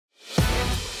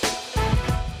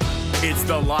It's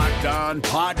the Locked On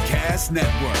Podcast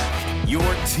Network, your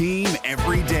team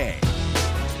every day.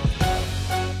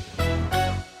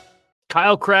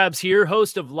 Kyle Krabs here,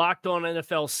 host of Locked On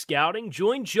NFL Scouting.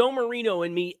 Join Joe Marino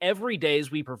and me every day as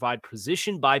we provide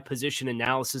position-by-position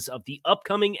analysis of the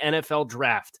upcoming NFL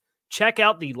Draft. Check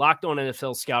out the Locked On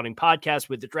NFL Scouting podcast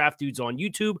with the Draft Dudes on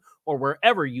YouTube or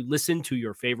wherever you listen to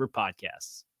your favorite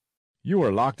podcasts. You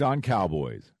are Locked On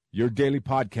Cowboys, your daily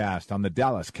podcast on the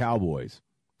Dallas Cowboys.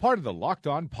 Part of the Locked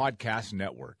On Podcast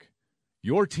Network,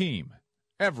 your team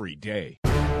every day.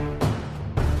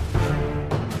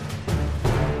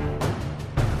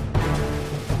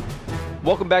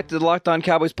 Welcome back to the Locked On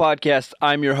Cowboys podcast.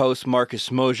 I'm your host, Marcus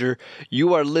Mosier.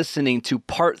 You are listening to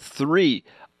part 3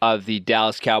 of the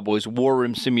Dallas Cowboys War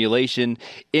Room Simulation.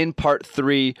 In part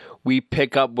 3, we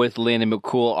pick up with Landon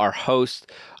McCool, our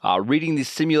host, reading the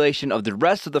simulation of the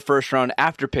rest of the first round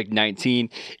after pick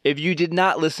 19. If you did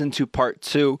not listen to part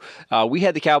 2, we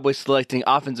had the Cowboys selecting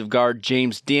offensive guard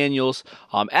James Daniels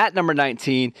at number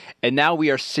 19, and now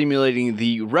we are simulating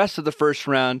the rest of the first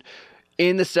round.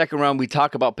 In the second round, we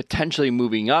talk about potentially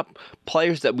moving up,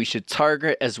 players that we should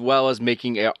target, as well as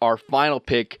making our final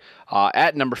pick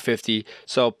at number 50.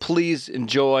 So please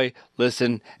enjoy,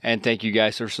 listen, and thank you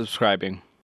guys for subscribing.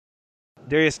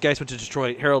 Darius Geis went to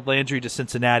Detroit, Harold Landry to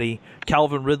Cincinnati,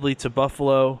 Calvin Ridley to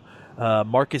Buffalo,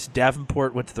 Marcus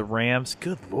Davenport went to the Rams.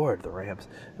 Good Lord, the Rams.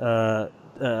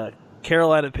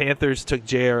 Carolina Panthers took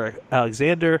J.R.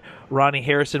 Alexander. Ronnie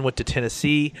Harrison went to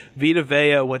Tennessee. Vita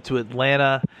Vea went to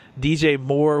Atlanta. DJ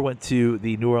Moore went to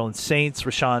the New Orleans Saints.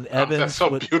 Rashaan Evans. That's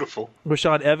so beautiful.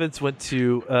 Rashaan Evans went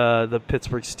to the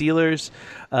Pittsburgh Steelers.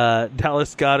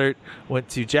 Dallas Goedert went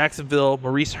to Jacksonville.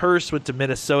 Maurice Hurst went to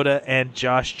Minnesota. And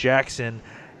Josh Jackson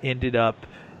ended up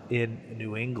in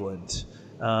New England.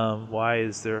 Why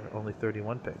is there only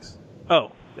 31 picks?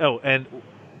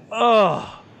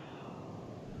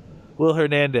 Will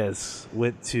Hernandez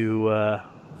went to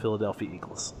Philadelphia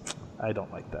Eagles. I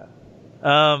don't like that.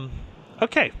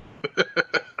 Okay.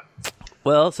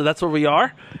 Well, so that's where we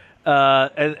are.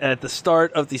 And at the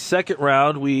start of the second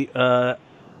round, we do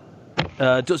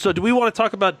we want to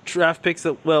talk about draft picks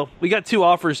we got 2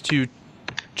 offers to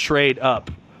trade up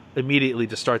immediately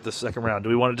to start the second round. Do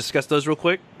we want to discuss those real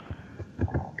quick?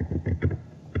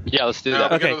 Yeah, let's do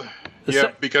that. Okay.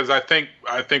 Because I think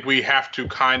we have to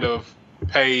kind of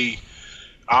pay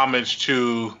homage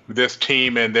to this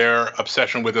team and their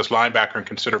obsession with this linebacker and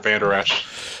consider Van Der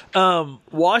Esch.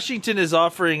 Washington is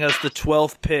offering us the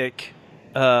 12th pick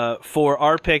for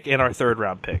our pick and our third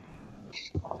round pick.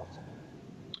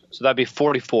 So that'd be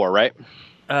 44, right?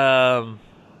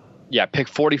 Yeah, pick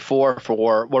 44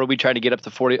 for what are we trying to get up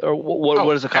to 40? Or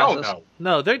what does it cost us?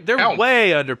 No, they're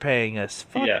way underpaying us.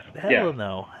 Hell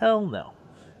no.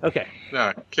 Okay.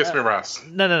 No, kiss me, Ross.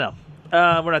 No.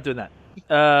 We're not doing that.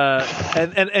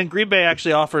 And Green Bay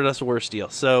actually offered us a worse deal,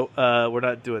 so we're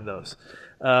not doing those.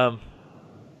 But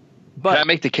can I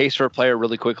make the case for a player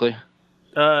really quickly?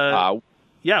 Go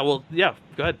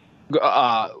ahead.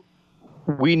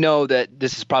 We know that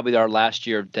this is probably our last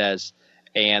year of Dez,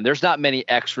 and there's not many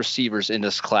X receivers in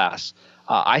this class.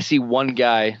 I see one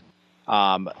guy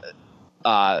that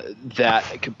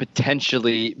could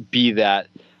potentially be that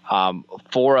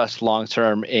for us long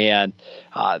term, and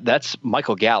that's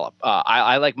Michael Gallup.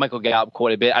 I like Michael Gallup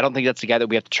quite a bit. I don't think that's the guy that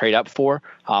we have to trade up for,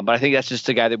 but I think that's just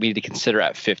the guy that we need to consider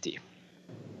at 50.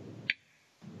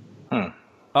 All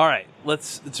right,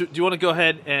 do you want to go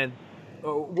ahead and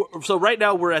so right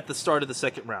now we're at the start of the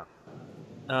second round,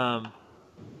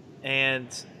 and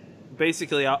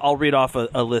basically I'll read off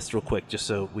a list real quick just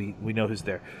so we know who's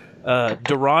there.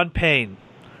 Daron Payne,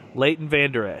 Leighton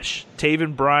Vander Esch,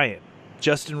 Taven Bryan,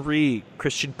 Justin Reed,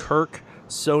 Christian Kirk,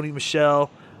 Sony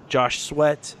Michel, Josh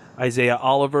Sweat, Isaiah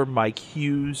Oliver, Mike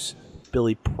Hughes,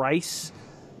 Billy Price,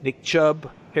 Nick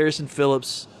Chubb, Harrison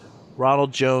Phillips,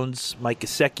 Ronald Jones, Mike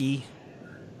Gesicki,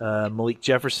 Malik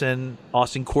Jefferson,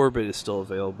 Austin Corbett is still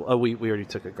available. We already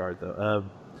took a guard though.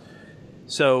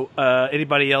 So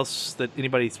anybody else that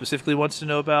anybody specifically wants to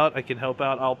know about, I can help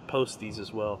out. I'll post these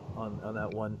as well on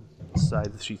that one side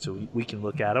of the sheet so we can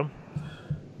look at them.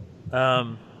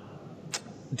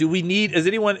 Do we need? Is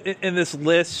anyone in this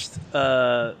list?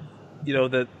 That's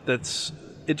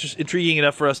intriguing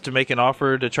enough for us to make an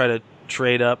offer to try to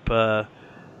trade up. To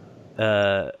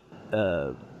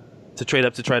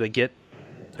try to get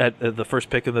at the first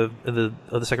pick of the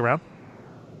second round.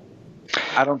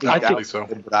 I don't think so.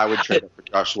 But I would trade up for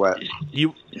Josh Sweat.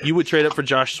 You would trade up for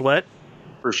Josh Sweat?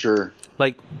 For sure.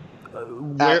 Like,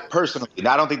 personally,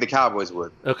 I don't think the Cowboys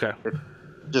would. Okay.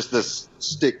 Just this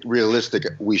stick realistic,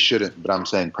 we shouldn't. But I'm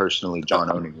saying personally, John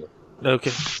Oning would.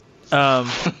 Okay.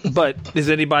 But does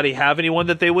anybody have anyone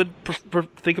that they would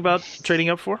think about trading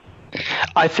up for?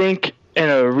 I think in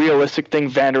a realistic thing,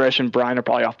 Van Der Esch and Bryan are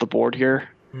probably off the board here.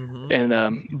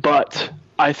 And but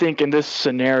I think in this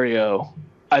scenario,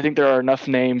 I think there are enough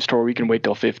names to where we can wait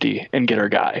till 50 and get our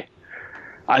guy.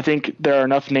 I think there are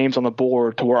enough names on the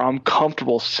board to where I'm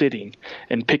comfortable sitting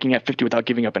and picking at 50 without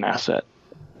giving up an asset.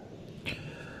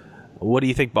 What do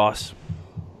you think, boss?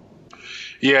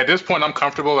 Yeah, at this point, I'm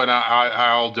comfortable, and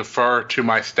I'll defer to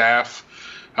my staff.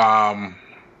 I'm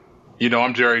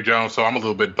Jerry Jones, so I'm a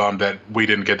little bit bummed that we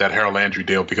didn't get that Harold Landry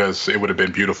deal because it would have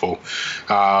been beautiful.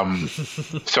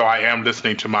 So I am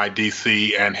listening to my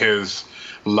DC and his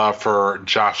love for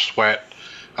Josh Sweat.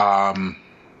 I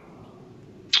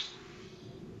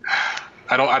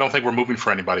don't think we're moving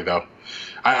for anybody, though.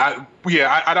 I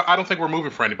don't think we're moving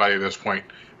for anybody at this point.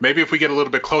 Maybe if we get a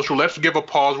little bit closer, let's give a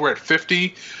pause. We're at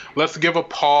 50. Let's give a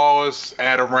pause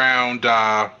at around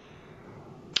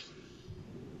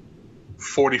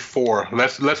 44.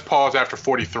 Let's pause after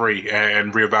 43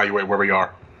 and reevaluate where we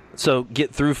are. So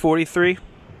get through 43?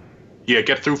 Yeah,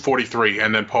 get through 43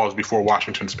 and then pause before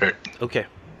Washington's pick. Okay.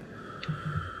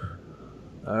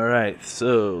 All right,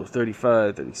 so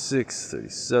 35, 36,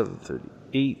 37,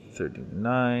 38,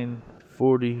 39,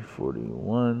 40,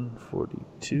 41,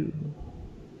 42.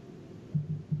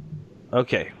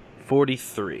 Okay,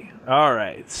 43. All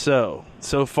right, so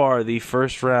far the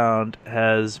first round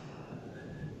has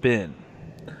been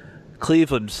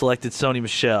Cleveland selected Sony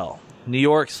Michel. New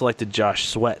York selected Josh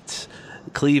Sweat.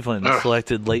 Cleveland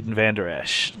selected Leighton Vander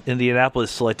Esch.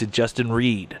 Indianapolis selected Justin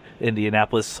Reed.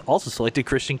 Indianapolis also selected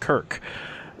Christian Kirk.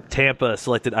 Tampa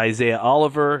selected Isaiah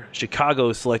Oliver.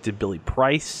 Chicago selected Billy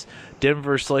Price.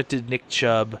 Denver selected Nick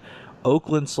Chubb.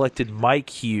 Oakland selected Mike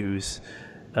Hughes.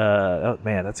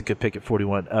 That's a good pick at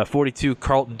 41. 42,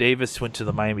 Carlton Davis went to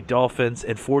the Miami Dolphins.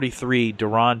 And 43,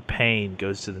 Daron Payne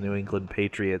goes to the New England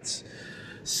Patriots.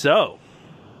 So.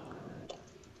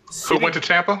 Who went to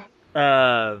Tampa?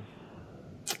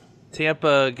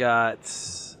 Tampa got...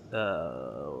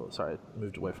 sorry, I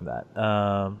moved away from that.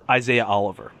 Isaiah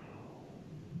Oliver.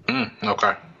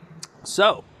 Okay.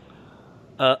 So,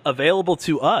 available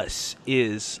to us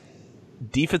is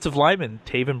defensive lineman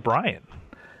Taven Bryan,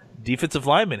 defensive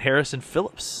lineman Harrison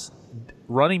Phillips,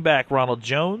 running back Ronald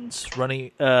Jones,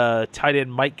 tight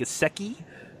end Mike Gesicki,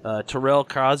 Terrell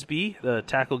Crosby, the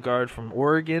tackle guard from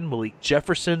Oregon, Malik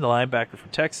Jefferson, the linebacker from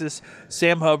Texas,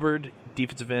 Sam Hubbard,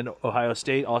 defensive end Ohio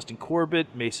State, Austin Corbett,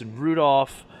 Mason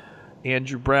Rudolph,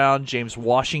 Andrew Brown, James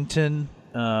Washington,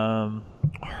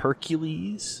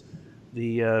 Hercules,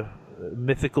 the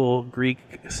mythical Greek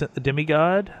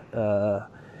demigod,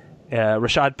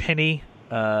 Rashad Penny,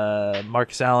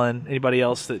 Marcus Allen. Anybody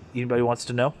else that anybody wants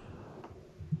to know?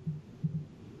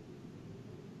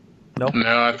 No,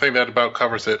 I think that about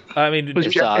covers it. I mean,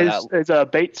 is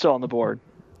Bates still on the board?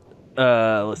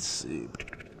 Let's see.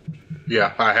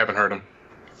 Yeah, I haven't heard him.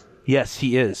 Yes,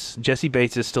 he is. Jesse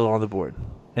Bates is still on the board.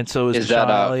 And so is Deshaun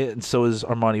Elliott, and so is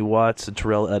Armani Watts and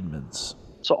Terrell Edmonds.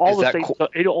 So all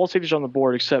safeties are on the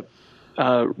board except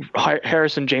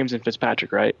Harrison, James, and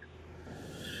Fitzpatrick, right?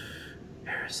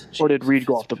 Or did Reed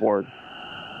go off the board?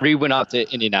 Reed went out to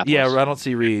Indianapolis. Yeah, I don't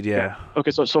see Reed, yeah.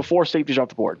 Okay, so 4 safeties are off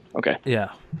the board. Okay.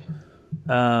 Yeah.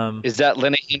 Is that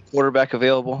Linehan quarterback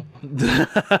available?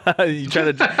 You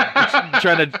trying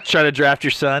to draft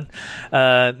your son?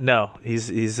 No,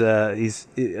 he's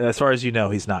as far as you know,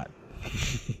 he's not.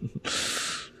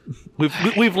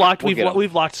 We've locked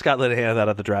Scott Linehan out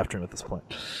of the draft room at this point.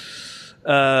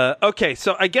 Okay,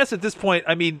 so I guess at this point,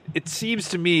 I mean, it seems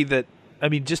to me that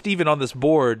just even on this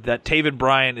board, that Taven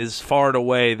Bryan is far and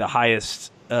away the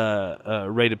highest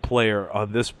rated player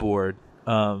on this board.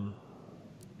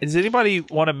 Does anybody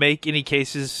want to make any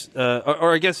cases,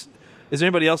 or I guess, is there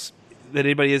anybody else that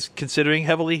anybody is considering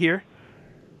heavily here?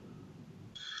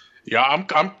 Yeah,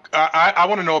 I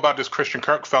want to know about this Christian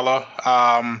Kirk fella.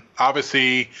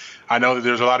 Obviously, I know that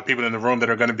there's a lot of people in the room that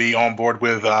are going to be on board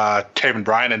with Taven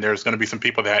Bryan, and there's going to be some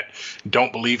people that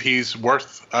don't believe he's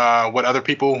worth what other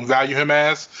people value him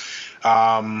as.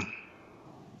 And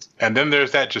then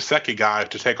there's that Gesicki guy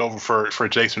to take over for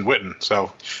Jason Witten.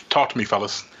 So talk to me,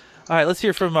 fellas. All right, let's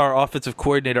hear from our offensive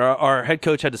coordinator. Our head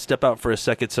coach had to step out for a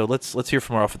second, so let's hear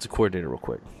from our offensive coordinator real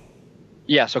quick.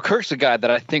 Yeah, so Kirk's a guy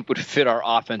that I think would fit our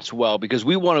offense well because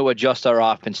we want to adjust our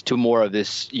offense to more of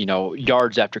this,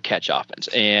 yards after catch offense.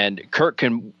 And Kirk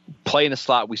can play in the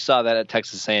slot. We saw that at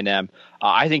Texas A&M.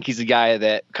 I think he's a guy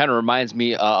that kind of reminds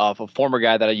me of a former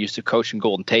guy that I used to coach in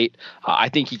Golden Tate. I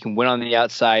think he can win on the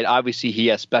outside. Obviously, he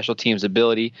has special teams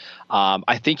ability.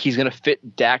 I think he's going to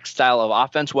fit Dak's style of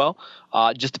offense well.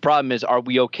 Just the problem is, are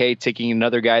we okay taking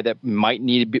another guy that might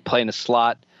need to be playing a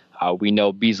slot? We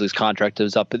know Beasley's contract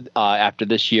is up after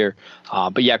this year.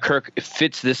 But yeah, Kirk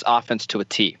fits this offense to a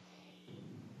T.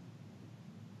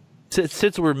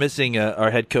 Since we're missing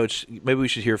our head coach, maybe we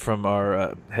should hear from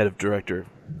our head of director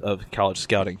of college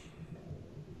scouting.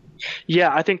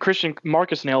 Yeah, I think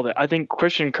Marcus nailed it. I think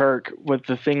Christian Kirk, with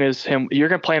the thing is you're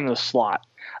going to play him in the slot.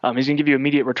 He's going to give you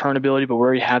immediate return ability, but we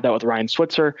already had that with Ryan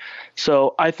Switzer.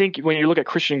 So I think when you look at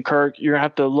Christian Kirk, you're going to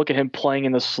have to look at him playing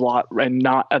in the slot and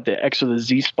not at the X or the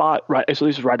Z spot, right? At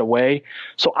least right away.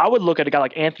 So I would look at a guy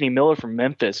like Anthony Miller from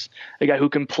Memphis, a guy who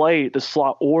can play the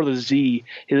slot or the Z.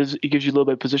 He gives you a little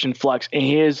bit of position flex, and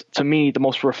he is, to me, the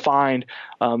most refined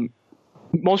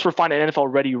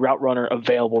NFL-ready route runner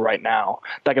available right now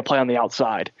that can play on the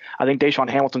outside. I think Deshaun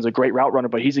Hamilton's a great route runner,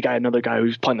 but he's another guy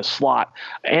who's playing the slot.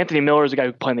 Anthony Miller is a guy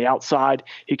who can play on the outside.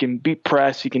 He can beat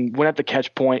press. He can win at the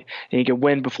catch point, and he can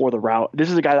win before the route.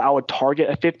 This is a guy that I would target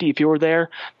at 50 if he were there,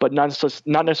 but not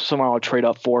necessarily someone I would trade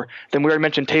up for. Then we already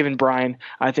mentioned Taven Bryan.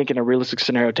 I think in a realistic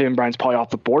scenario, Taven Bryan's probably off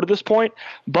the board at this point.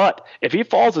 But if he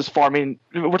falls this far, I mean,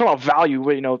 we're talking about value.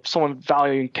 Someone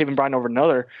valuing Taven Bryan over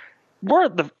another. We're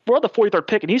at the 43rd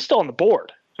pick, and he's still on the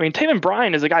board. I mean, Taven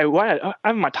Bryan is a guy who I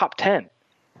have in my top 10.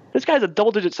 This guy's a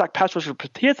double-digit sack pass rusher.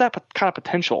 He has that kind of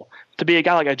potential to be a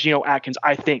guy like a Geno Atkins,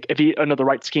 I think, if he under the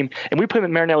right scheme. And we put him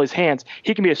in Marinelli's hands,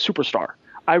 he can be a superstar.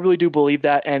 I really do believe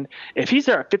that. And if he's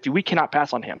there at 50, we cannot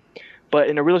pass on him. But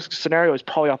in a realistic scenario, he's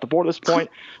probably off the board at this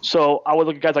point. So I would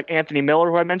look at guys like Anthony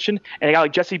Miller, who I mentioned, and a guy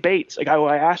like Jesse Bates, a guy who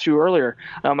I asked you earlier.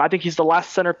 I think he's the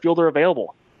last center fielder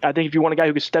available. I think if you want a guy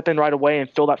who can step in right away and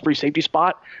fill that free safety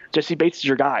spot, Jesse Bates is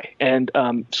your guy. And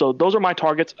so those are my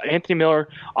targets. Anthony Miller,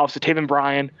 obviously Taven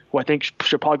Bryan, who I think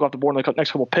should probably go off the board in the next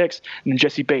couple of picks, and then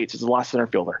Jesse Bates is the last center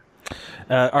fielder.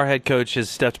 Our head coach has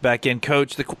stepped back in.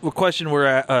 Coach, the question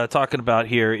we're talking about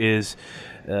here is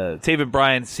Taven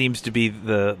Bryan seems to be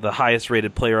the highest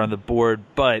rated player on the board,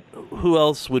 but who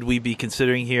else would we be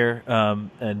considering here?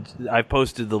 And I've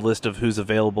posted the list of who's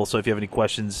available, so if you have any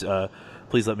questions,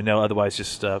 please let me know. Otherwise,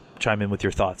 just chime in with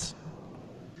your thoughts.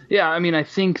 Yeah, I mean, I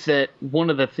think that one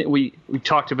of the things we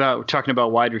talked about, we're talking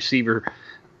about wide receiver.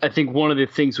 I think one of the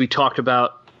things we talked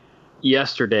about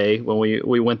yesterday when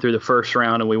we went through the first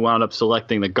round and we wound up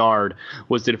selecting the guard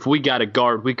was that if we got a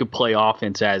guard, we could play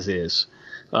offense as is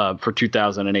for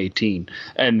 2018,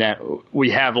 and that we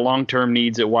have long-term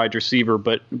needs at wide receiver,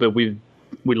 but we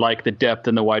like the depth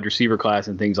in the wide receiver class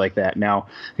and things like that. Now,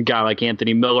 a guy like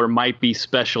Anthony Miller might be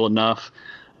special enough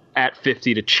at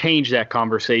 50 to change that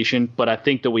conversation, but I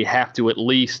think that we have to at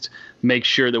least make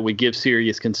sure that we give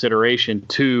serious consideration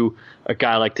to a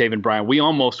guy like Taven Bryan. We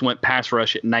almost went pass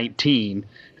rush at 19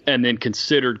 and then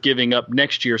considered giving up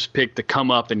next year's pick to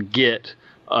come up and get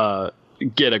a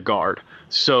guard.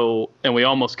 So, and we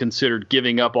almost considered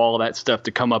giving up all of that stuff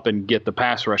to come up and get the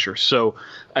pass rusher. So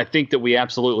I think that we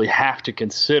absolutely have to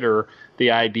consider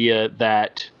the idea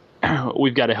that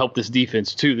we've got to help this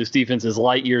defense too. This defense is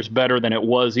light years better than it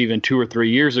was even 2 or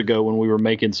 3 years ago when we were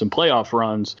making some playoff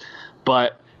runs,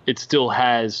 but it still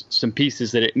has some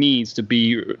pieces that it needs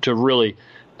to really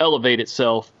elevate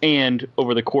itself. And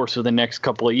over the course of the next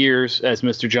couple of years, as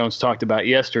Mr. Jones talked about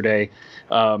yesterday,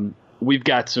 we've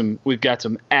got some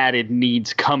added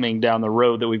needs coming down the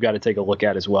road that we've got to take a look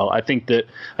at as well. I think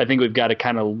we've got to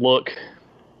kind of look.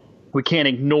 We can't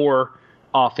ignore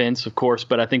offense, of course,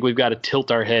 but I think we've got to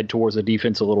tilt our head towards the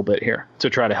defense a little bit here to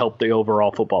try to help the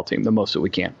overall football team the most that we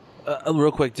can.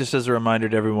 Real quick, just as a reminder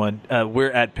to everyone, we're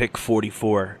at pick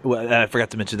 44. Well, I forgot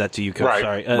to mention that to you, Coach. Right,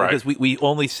 sorry. right. Because we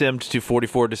only simmed to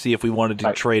 44 to see if we wanted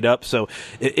to trade up. So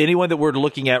anyone that we're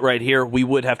looking at right here, we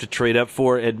would have to trade up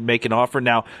for and make an offer.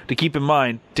 Now, to keep in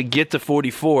mind, to get to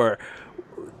 44,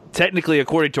 technically,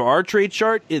 according to our trade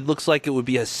chart, it looks like it would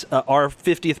be our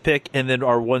 50th pick and then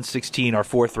our 116, our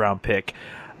 4th round pick.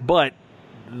 But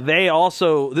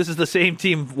this is the same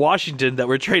team, Washington, that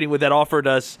we're trading with, that offered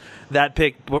us that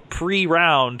pick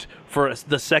pre-round for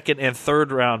the 2nd and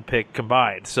 3rd round pick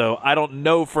combined. So I don't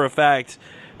know for a fact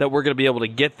that we're going to be able to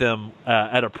get them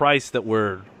at a price that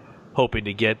we're hoping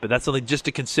to get. But that's something just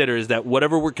to consider, is that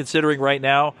whatever we're considering right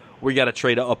now, we got to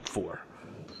trade up for.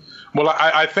 Well,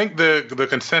 I think the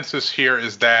consensus here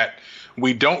is that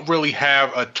we don't really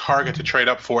have a target to trade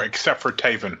up for except for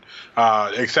Taven,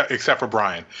 except for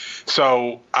Bryan.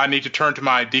 So I need to turn to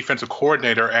my defensive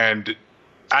coordinator, and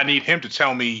I need him to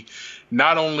tell me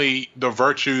not only the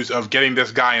virtues of getting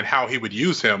this guy and how he would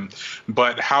use him,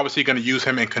 but how is he going to use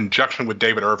him in conjunction with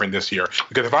David Irving this year?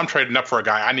 Because if I'm trading up for a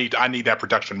guy, I need that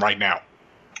production right now.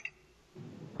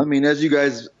 I mean, as you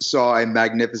guys saw, I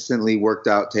magnificently worked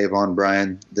out Taven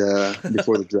Bryan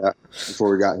before the draft, before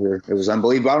we got here. It was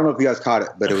unbelievable. I don't know if you guys caught it,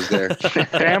 but it was there.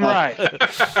 Damn right.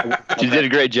 You did a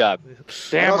great job.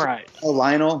 Damn right.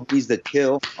 Lionel, he's the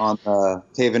kill on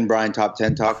Taven Bryan top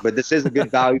 10 talk, but this is a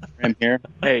good value for him here.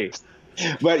 Hey.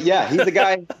 But yeah, he's the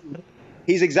guy.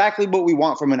 He's exactly what we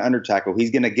want from an under tackle.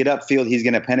 He's going to get upfield, he's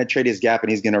going to penetrate his gap,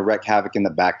 and he's going to wreak havoc in the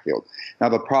backfield. Now,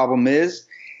 the problem is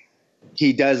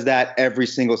he does that every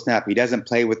single snap. He doesn't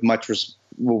play with much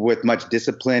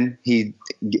discipline.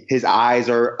 His eyes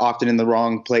are often in the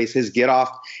wrong place. His get off,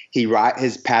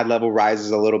 his pad level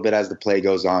rises a little bit as the play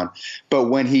goes on. But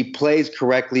when he plays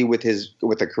correctly with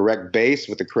the correct base,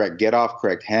 with the correct get off,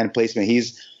 correct hand placement,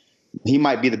 he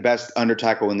might be the best under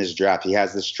tackle in this draft. He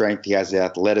has the strength. He has the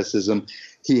athleticism.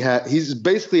 He's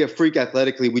basically a freak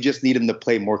athletically. We just need him to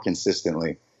play more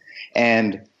consistently.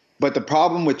 But the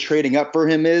problem with trading up for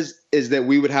him is that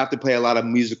we would have to play a lot of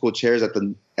musical chairs at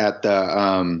the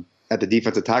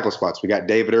defensive tackle spots. We got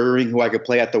David Irving, who I could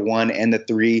play at the 1 and the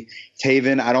 3.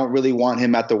 Taven, I don't really want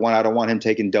him at the 1. I don't want him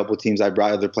taking double teams. I'd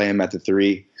rather play him at the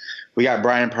 3. We got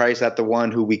Brian Price at the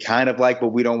 1, who we kind of like, but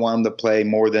we don't want him to play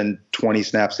more than 20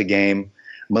 snaps a game.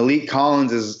 Malik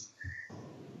Collins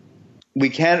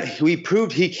we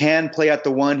proved he can play at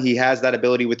the 1. He has that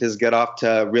ability with his get off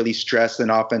to really stress an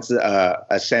offense,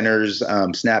 a center's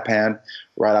snap hand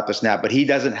right off the snap. But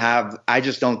I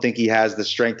just don't think he has the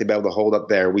strength to be able to hold up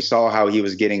there. We saw how he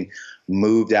was getting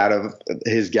moved out of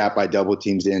his gap by double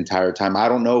teams the entire time. I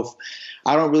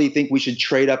don't really think we should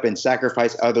trade up and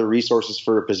sacrifice other resources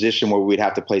for a position where we'd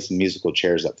have to play some musical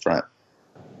chairs up front.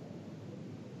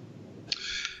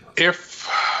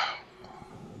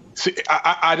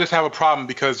 I just have a problem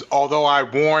because although I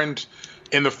warned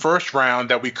in the first round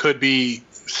that we could be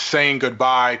saying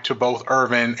goodbye to both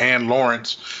Irvin and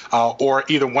Lawrence, or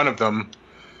either one of them,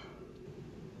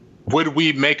 would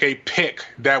we make a pick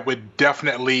that would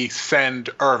definitely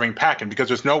send Irving packing? Because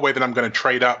there's no way that I'm going to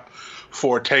trade up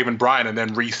for Taven Bryan and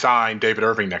then re-sign David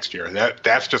Irving next year.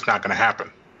 That's just not going to happen.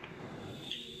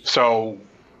 So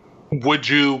would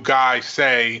you guys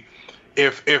say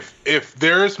if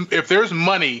there's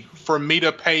money for me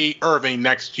to pay Irving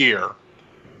next year,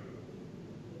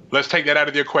 let's take that out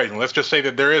of the equation. Let's just say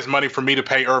that there is money for me to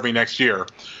pay Irving next year.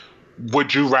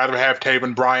 Would you rather have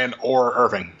Taven Bryan or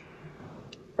Irving?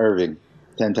 Irving,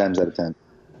 10 times out of 10.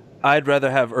 I'd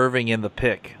rather have Irving in the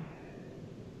pick.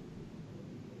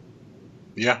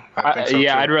 Yeah, I think so too.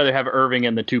 I'd rather have Irving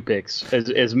in the 2 picks.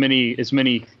 As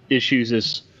many issues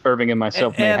as Irving and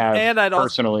myself may have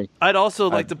personally. I'd also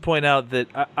like to point out that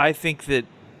I think that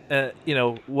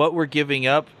what we're giving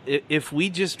up, if we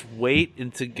just wait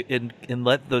and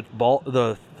let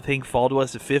the thing fall to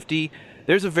us at 50,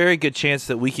 there's a very good chance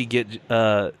that we could get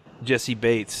Jesse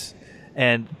Bates,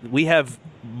 and we have,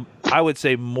 I would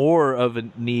say, more of a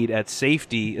need at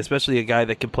safety, especially a guy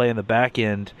that can play in the back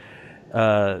end,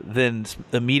 than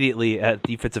immediately at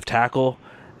defensive tackle,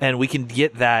 and we can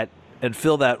get that and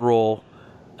fill that role.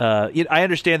 I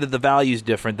understand that the value is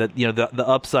different. That the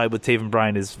upside with Taven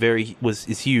Bryan is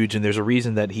huge, and there's a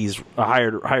reason that he's a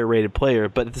higher rated player.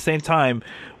 But at the same time,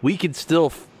 we can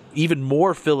still even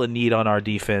more fill a need on our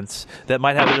defense that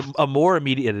might have a more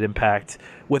immediate impact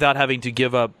without having to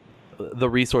give up the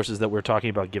resources that we're talking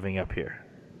about giving up here.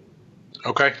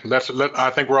 Okay,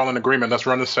 I think we're all in agreement. Let's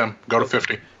run the sim. Go to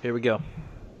 50. Here we go.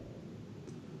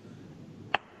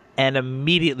 And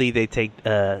immediately they take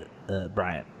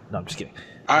Bryant. No, I'm just kidding.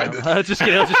 Just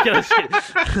kidding.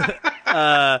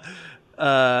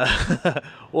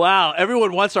 Wow,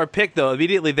 everyone wants our pick though.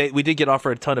 Immediately we did get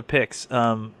offered a ton of picks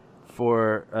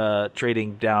for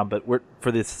trading down, but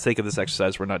for the sake of this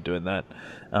exercise, we're not doing that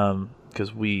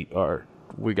because we got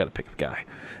to pick a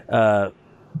guy.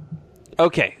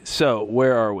 Okay, so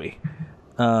where are we?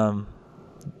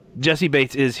 Jesse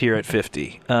Bates is here at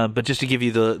 50, but just to give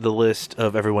you the list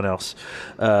of everyone else: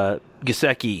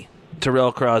 Gesicki,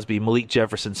 Terrell Crosby, Malik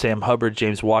Jefferson, Sam Hubbard,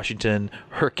 James Washington,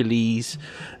 Hercules,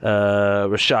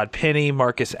 Rashad Penny,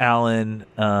 Marcus Allen,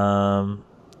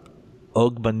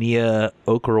 Ogbania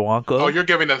Okoronkwo. Oh, you're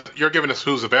giving us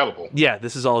who's available. Yeah,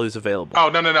 this is all who's available. Oh,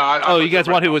 no. You guys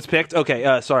want who was picked?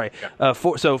 Okay, sorry. Yeah.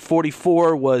 So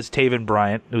 44 was Taven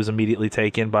Bryant, who was immediately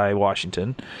taken by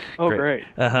Washington. Oh, great.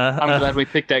 I'm glad we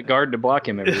picked that guard to block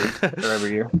him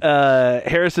every year.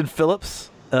 Harrison Phillips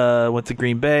went to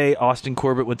Green Bay. Austin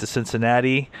Corbett went to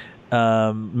Cincinnati.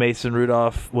 Mason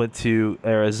Rudolph went to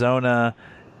Arizona.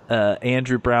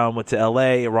 Andrew Brown went to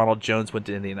L.A. Ronald Jones went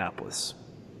to Indianapolis.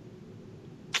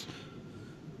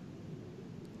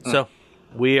 So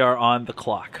we are on the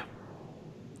clock,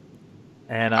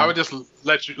 and I would just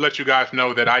let you guys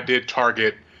know that I did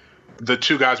target the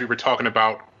two guys we were talking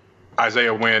about,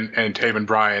 Isaiah Wynn and Taven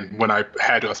Bryan, when I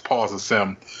had us pause the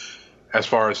sim as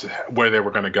far as where they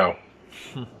were going to go.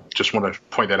 Just want to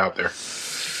point that out there.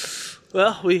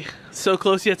 Well, we so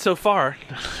close yet so far.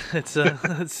 It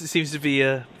seems to be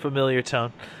a familiar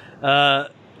tone.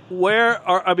 At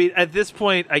this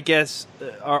point, I guess,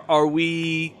 are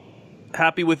we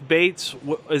happy with Bates?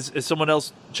 Is someone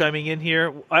else chiming in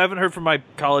here? I haven't heard from my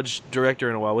college director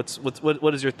in a while.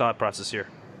 What is your thought process here?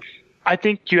 I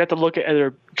think you have to look at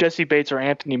either Jesse Bates or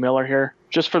Anthony Miller here,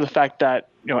 just for the fact that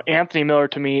Anthony Miller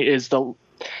to me is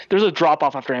there's a drop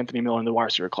off after Anthony Miller in the wide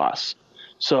receiver class.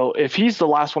 So if he's the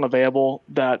last one available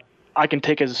that I can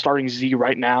take as a starting Z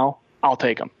right now, I'll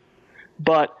take him.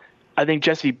 But I think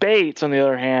Jesse Bates, on the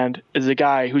other hand, is a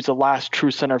guy who's the last true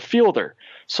center fielder.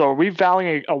 So are we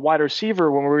valuing a wide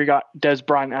receiver when we got Des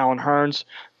Bryant and Allen Hurns,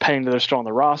 pending that they're still on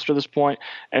the roster at this point,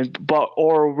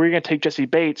 or are we going to take Jesse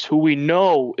Bates, who we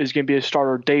know is going to be a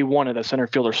starter day one at the center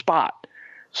fielder spot?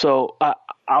 So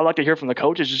I'd like to hear from the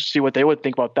coaches just to see what they would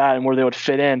think about that and where they would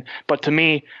fit in. But to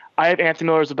me, I have Anthony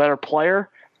Miller as a better player,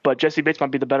 but Jesse Bates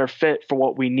might be the better fit for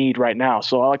what we need right now.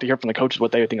 So I'd like to hear from the coaches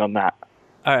what they would think on that.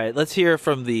 All right, let's hear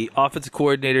from the offensive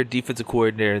coordinator, defensive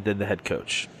coordinator, and then the head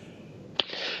coach.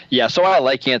 Yeah, so I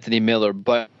like Anthony Miller,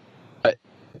 but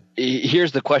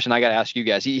here's the question I got to ask you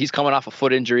guys. He's coming off a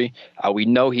foot injury. We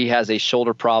know he has a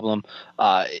shoulder problem.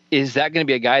 Is that going to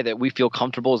be a guy that we feel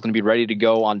comfortable is going to be ready to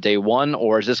go on day one,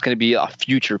 or is this going to be a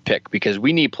future pick? Because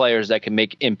we need players that can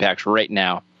make impacts right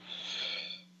now.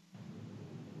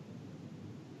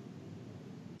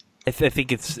 I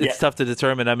think it's tough to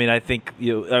determine. I mean, I think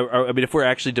if we're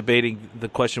actually debating the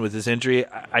question with his injury,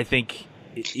 I think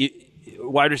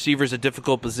wide receiver is a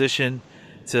difficult position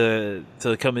to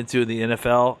come into in the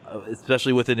NFL,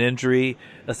 especially with an injury,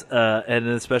 and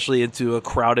especially into a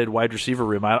crowded wide receiver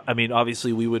room. I mean,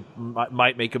 obviously we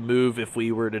might make a move if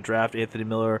we were to draft Anthony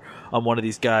Miller on one of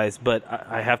these guys, but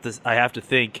I have to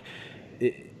think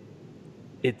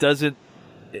it doesn't.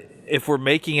 If we're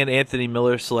making an Anthony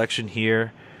Miller selection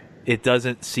here, it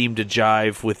doesn't seem to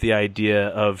jive with the idea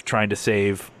of trying to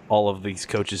save all of these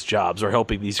coaches' jobs or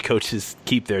helping these coaches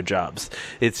keep their jobs.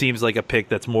 It seems like a pick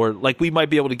that's more like we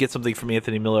might be able to get something from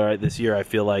Anthony Miller this year, I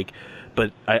feel like,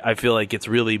 but I feel like it's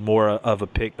really more of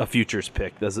a futures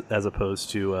pick as opposed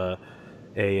to a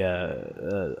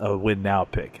win now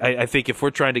pick. I think if we're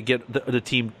trying to get the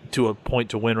team to a point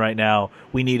to win right now,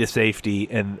 we need a safety,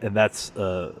 and that's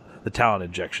the talent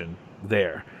injection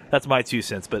there. That's my 2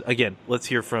 cents. But again, let's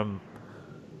hear from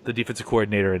the defensive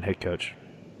coordinator and head coach.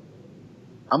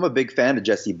 I'm a big fan of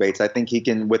Jesse Bates. I think he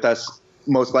can, with us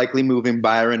most likely moving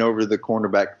Byron over the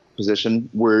cornerback position,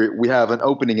 where we have an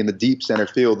opening in the deep center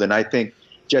field, and I think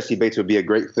Jesse Bates would be a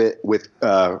great fit with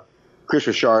Chris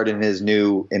Richard in his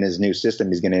new system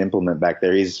he's going to implement back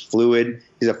there. He's fluid.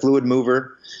 He's a fluid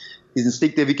mover. He's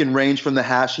instinctive. He can range from the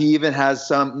hash. He even has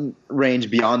some range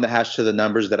beyond the hash to the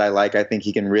numbers that I like. I think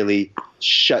he can really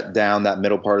shut down that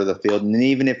middle part of the field. And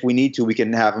even if we need to, we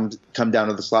can have him come down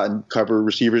to the slot and cover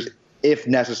receivers if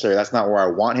necessary. That's not where I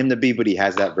want him to be, but he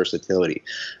has that versatility.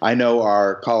 I know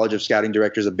our College of Scouting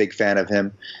director is a big fan of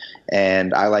him,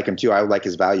 and I like him too. I like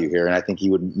his value here, and I think he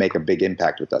would make a big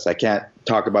impact with us. I can't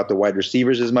talk about the wide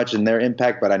receivers as much in their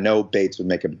impact, but I know Bates would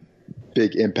make a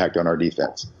big impact on our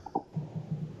defense.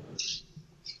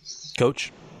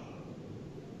 Coach?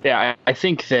 Yeah, I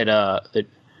think that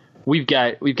we've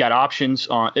got options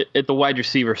at the wide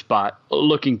receiver spot.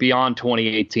 Looking beyond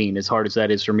 2018, as hard as that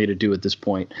is for me to do at this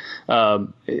point,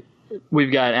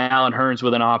 we've got Allen Hurns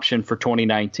with an option for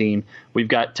 2019. We've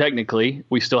got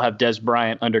we still have Des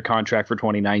Bryant under contract for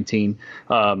 2019.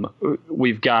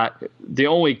 We've got the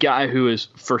only guy who is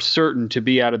for certain to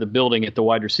be out of the building at the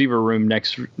wide receiver room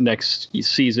next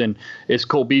season is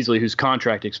Cole Beasley, whose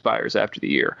contract expires after the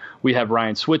year. We have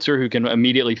Ryan Switzer, who can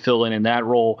immediately fill in that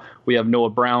role. We have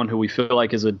Noah Brown, who we feel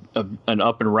like is an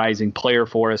up and rising player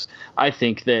for us. I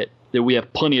think that we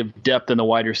have plenty of depth in the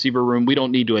wide receiver room. We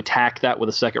don't need to attack that with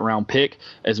a second-round pick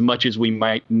as much as we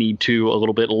might need to a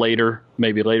little bit later,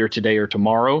 maybe later today or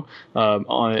tomorrow,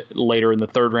 later in the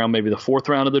third round, maybe the fourth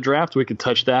round of the draft. We could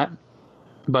touch that.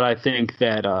 But I think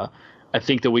that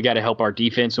we got to help our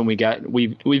defense, and we've got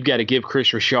to give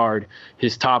Chris Richard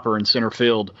his topper in center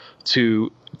field to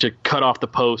cut off the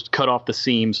post, cut off the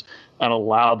seams, and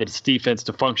allow this defense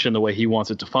to function the way he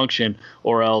wants it to function,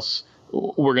 or else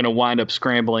we're going to wind up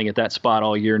scrambling at that spot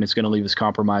all year, and it's going to leave us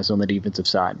compromised on the defensive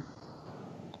side.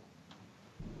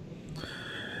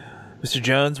 Mr.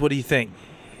 Jones, what do you think?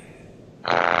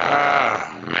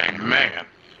 Man.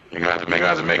 You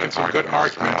guys are making some good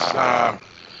arguments.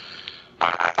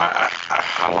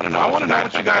 I want to know what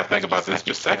you guys think about this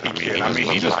Gesicki kid. I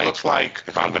mean, he just looks like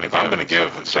if I'm going to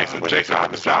give Jason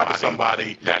the job to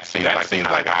somebody, that seems like the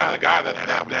kind of guy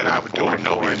that I would do it.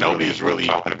 Nobody's really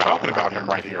talking about him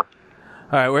right here.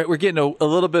 All right, we're getting a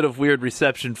little bit of weird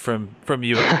reception from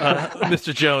you,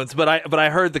 Mr. Jones. But I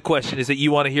heard the question is that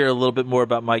you want to hear a little bit more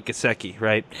about Mike Gesicki,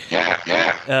 right?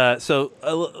 Yeah. So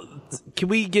can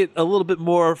we get a little bit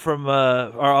more from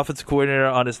our offensive coordinator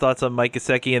on his thoughts on Mike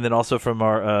Gesicki, and then also from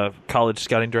our college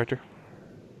scouting director?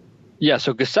 Yeah,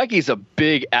 so Gesicki's a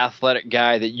big athletic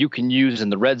guy that you can use in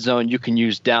the red zone, you can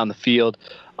use down the field.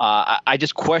 I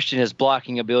just question his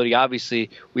blocking ability.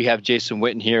 Obviously, we have Jason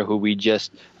Witten here, who we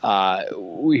just,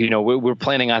 we're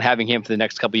planning on having him for the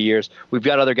next couple of years. We've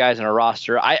got other guys on our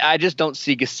roster. I just don't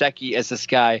see Gesicki as this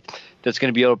guy that's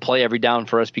going to be able to play every down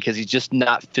for us because he's just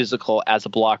not physical as a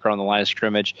blocker on the line of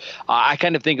scrimmage. I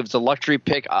kind of think it's a luxury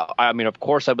pick. I mean, of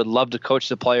course, I would love to coach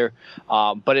the player,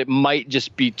 but it might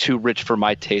just be too rich for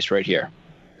my taste right here.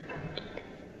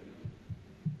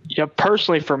 Yeah,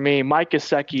 personally for me, Mike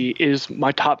Gesicki is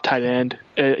my top tight end.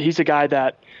 He's a guy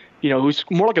that, who's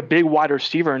more like a big wide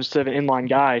receiver instead of an inline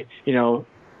guy.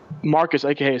 Marcus,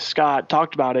 aka Scott,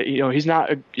 talked about it. He's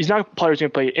not a player who's going to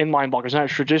play inline blocker. He's not a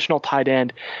traditional tight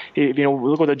end.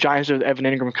 Look what the Giants did with Evan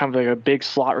Ingram, kind of like a big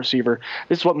slot receiver.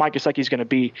 This is what Mike Gesicki is going to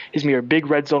be. He's going to be a big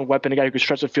red zone weapon, a guy who can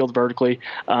stretch the field vertically.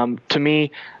 To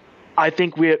me, I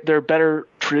think there are better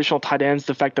traditional tight ends.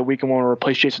 The fact that we can want to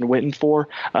replace Jason Witten for.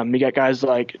 You got guys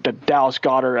like the Dallas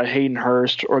Goedert, Hayden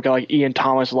Hurst, or a guy like Ian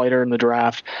Thomas later in the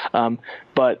draft.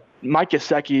 But Mike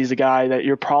Gesicki is a guy that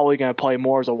you're probably going to play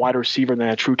more as a wide receiver than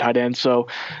a true tight end. So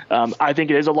I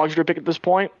think it is a luxury pick at this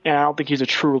point, and I don't think he's a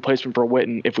true replacement for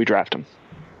Witten if we draft him.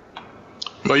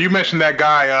 Well, you mentioned that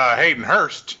guy Hayden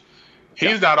Hurst.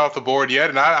 He's not off the board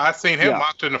yet, and I've seen him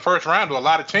mocked in the first round to a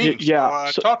lot of teams. So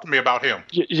talk to me about him.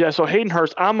 Yeah, so Hayden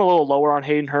Hurst, I'm a little lower on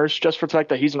Hayden Hurst just for the fact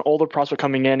that he's an older prospect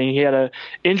coming in, and he had an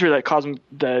injury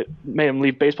that made him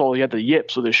leave baseball. He had the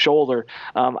yips with his shoulder.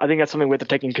 I think that's something we have to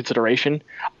take into consideration.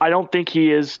 I don't think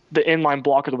he is the inline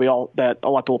blocker that a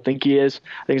lot of people think he is.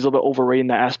 I think he's a little bit overrated in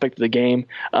that aspect of the game.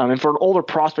 And for an older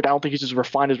prospect, I don't think he's as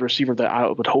refined as a receiver that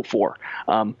I would hope for.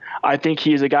 I think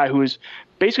he is a guy who is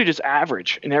basically just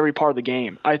average in every part of the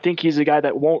game. I think he's a guy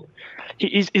that won't.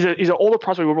 He's an older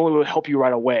prospect who really will help you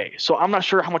right away. So I'm not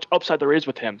sure how much upside there is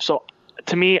with him. So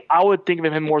to me, I would think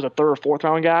of him more as a third or fourth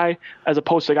round guy, as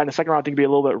opposed to a guy in the second round. I think would be a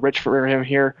little bit rich for him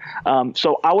here.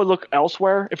 So I would look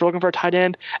elsewhere if we're looking for a tight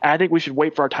end. And I think we should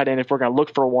wait for our tight end if we're going to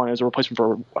look for one as a replacement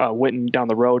for Witten down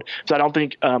the road. So I don't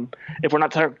think if we're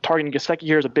not targeting Gesicki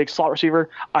here as a big slot receiver,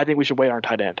 I think we should wait on our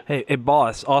tight end. Hey,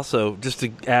 boss, also, just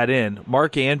to add in,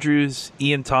 Mark Andrews,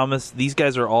 Ian Thomas, these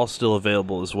guys are all still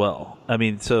available as well. I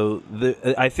mean, so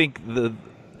I think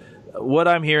what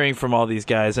I'm hearing from all these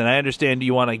guys, and I understand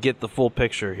you want to get the full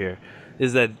picture here,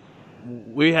 is that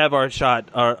we have our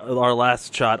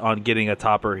last shot on getting a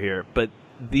topper here. But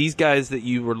these guys that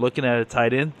you were looking at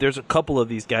tight end, there's a couple of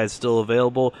these guys still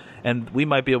available, and we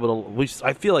might be able to.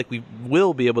 I feel like we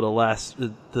will be able to last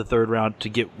the third round to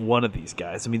get one of these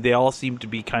guys. I mean, they all seem to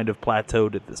be kind of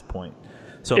plateaued at this point.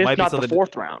 So it might be something. The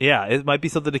fourth round. Yeah, it might be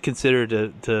something to consider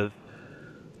to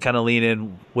kind of lean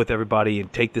in with everybody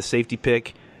and take the safety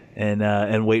pick.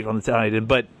 And wait on the tight end,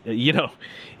 but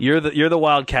you're the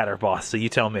wildcatter, boss. So you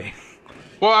tell me.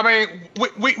 Well, I mean,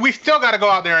 we still got to go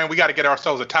out there and we got to get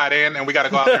ourselves a tight end, and we got to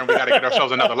go out there and we got to get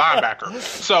ourselves another linebacker.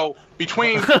 So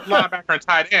between linebacker and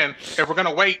tight end, if we're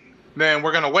gonna wait, then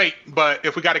we're gonna wait. But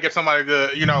if we got to get somebody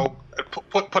to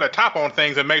put a top on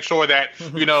things and make sure that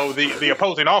the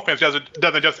opposing offense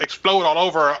doesn't just explode all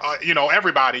over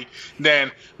everybody,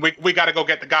 then we got to go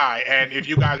get the guy. And if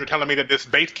you guys are telling me that this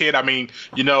Bates kid, I mean,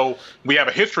 we have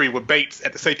a history with Bates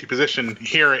at the safety position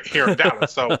here in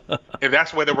Dallas. So if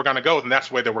that's where that we're gonna go, then that's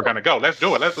where that we're gonna go. Let's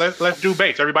do it. Let's do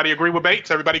Bates. Everybody agree with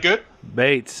Bates? Everybody good?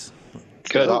 Bates.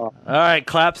 Good. All right,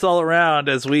 claps all around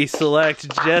as we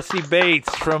select Jesse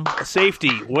Bates from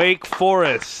safety, Wake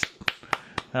Forest.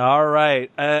 All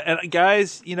right, and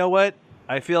guys, you know what?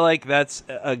 I feel like that's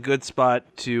a good spot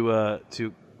to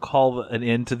call an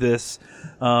end to this.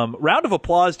 Round of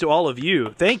applause to all of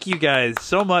you. Thank you guys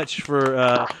so much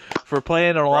for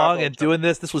playing along and doing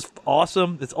this. This was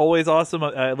awesome. It's always awesome.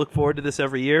 I look forward to this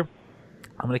every year.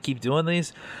 I'm going to keep doing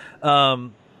these.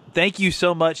 Thank you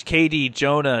so much, KD,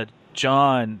 Jonah,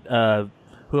 John,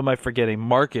 who am I forgetting?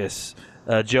 Marcus,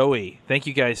 Joey. Thank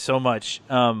you guys so much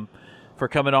for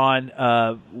coming on.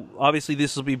 Obviously,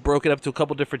 this will be broken up to a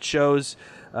couple different shows.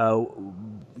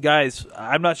 Guys,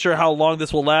 I'm not sure how long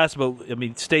this will last, but I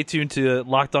mean, stay tuned to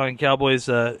Locked On Cowboys,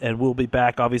 and we'll be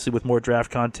back, obviously, with more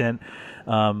draft content.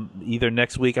 either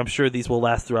next week. I'm sure these will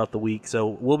last throughout the week. So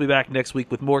we'll be back next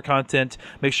week with more content.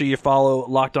 Make sure you follow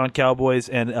Locked On Cowboys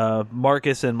and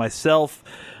Marcus and myself.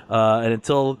 And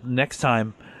until next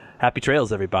time, happy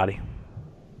trails, everybody.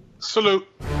 Salute.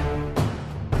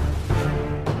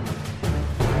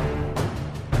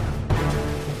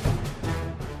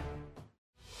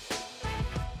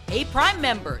 Hey, Prime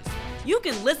members, you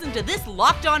can listen to this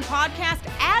Locked On podcast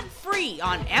ad-free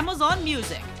on Amazon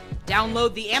Music.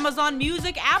 Download the Amazon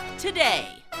Music app today.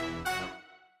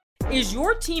 Is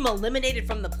your team eliminated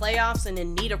from the playoffs and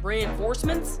in need of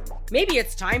reinforcements? Maybe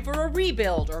it's time for a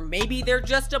rebuild, or maybe they're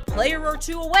just a player or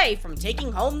two away from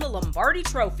taking home the Lombardi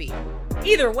Trophy.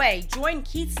 Either way, join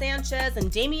Keith Sanchez and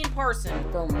Damian Parson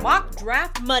for Mock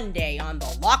Draft Monday on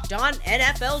the Locked On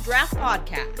NFL Draft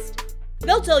Podcast.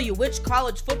 They'll tell you which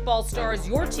college football stars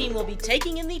your team will be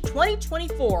taking in the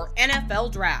 2024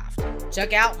 NFL Draft.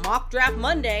 Check out Mock Draft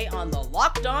Monday on the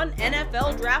Locked On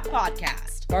NFL Draft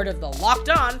Podcast, part of the Locked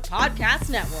On Podcast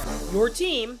Network. Your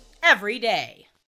team every day.